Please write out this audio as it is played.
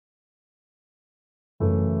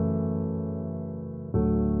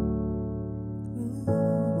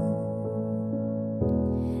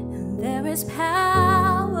is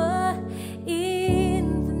power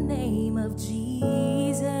in the name of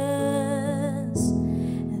Jesus.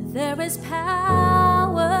 There is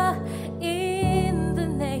power in the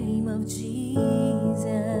name of Jesus.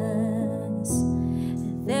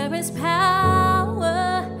 There is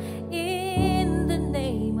power in the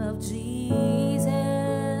name of Jesus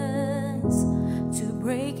to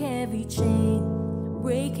break every chain,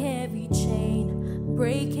 break every chain,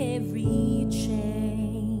 break every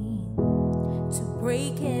chain, to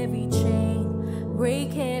break every chain,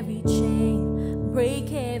 break every chain,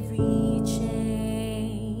 break every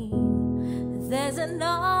chain. There's an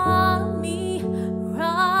army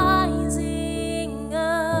rising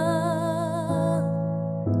up.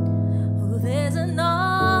 Oh, there's an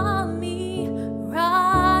army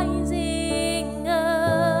rising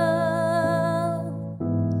up.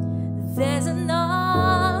 There's an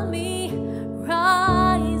army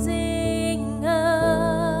rising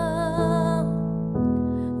up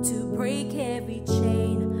to break every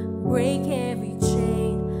chain, break every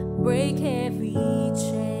chain, break every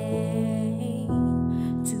chain,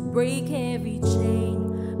 to break every chain,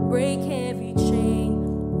 break every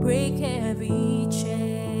chain, break every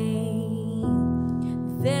chain.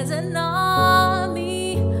 There's an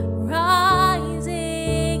army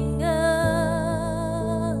rising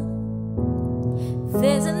up.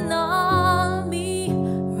 There's an army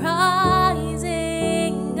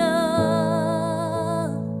rising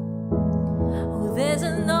up. Oh, there's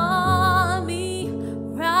an army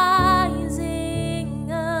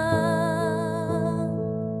rising up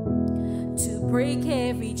to break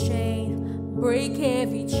every chain, break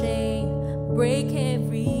every chain, break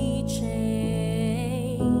every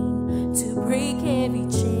chain, to break every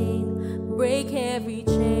chain, break every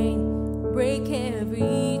chain, break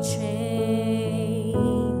every chain.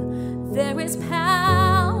 There is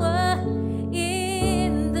power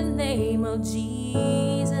in the name of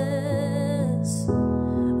Jesus.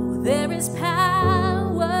 Oh, there is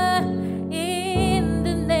power in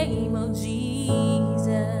the name of Jesus.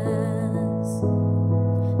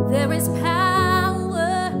 There is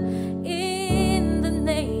power in the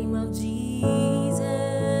name of Jesus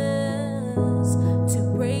to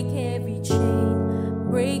break every chain,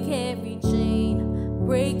 break every chain,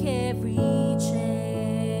 break every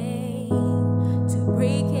chain, to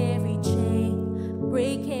break every chain,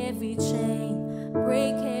 break every chain,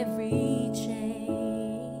 break every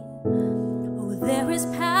chain. Oh, there is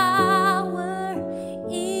power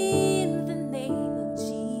in the name of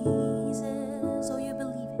Jesus. Oh, you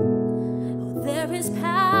believe it? Oh, there is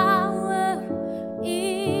power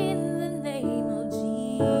in the name of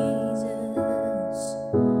Jesus.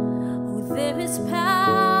 Oh, there is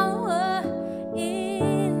power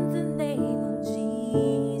in the name of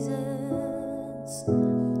Jesus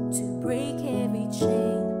to break every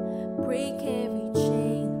chain, break every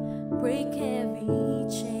chain, break every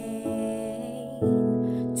chain,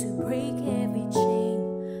 to break every chain,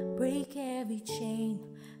 break every chain,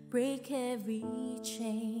 break every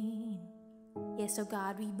chain. Yes, oh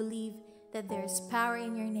God, we believe that there is power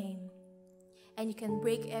in your name, and you can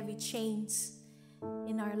break every chains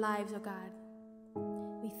in our lives, oh God.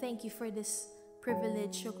 We thank you for this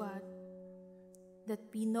privilege, oh God, that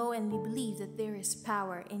we know and we believe that there is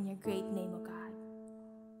power in your great name, oh God.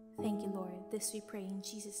 Thank you, Lord. This we pray in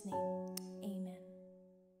Jesus' name. Amen.